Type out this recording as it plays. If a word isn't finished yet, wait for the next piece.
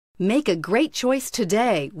Make a great choice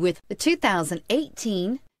today with the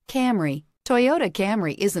 2018 Camry. Toyota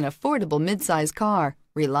Camry is an affordable midsize car,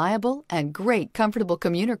 reliable and great comfortable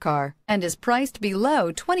commuter car, and is priced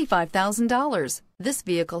below $25,000. This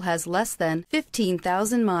vehicle has less than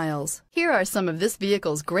 15,000 miles. Here are some of this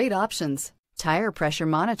vehicle's great options: tire pressure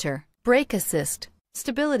monitor, brake assist,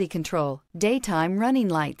 stability control, daytime running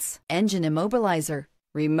lights, engine immobilizer,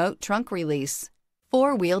 remote trunk release,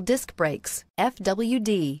 four-wheel disc brakes,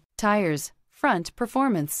 FWD, tires, front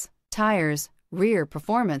performance, tires, rear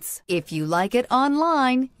performance. If you like it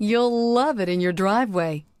online, you'll love it in your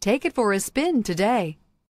driveway. Take it for a spin today.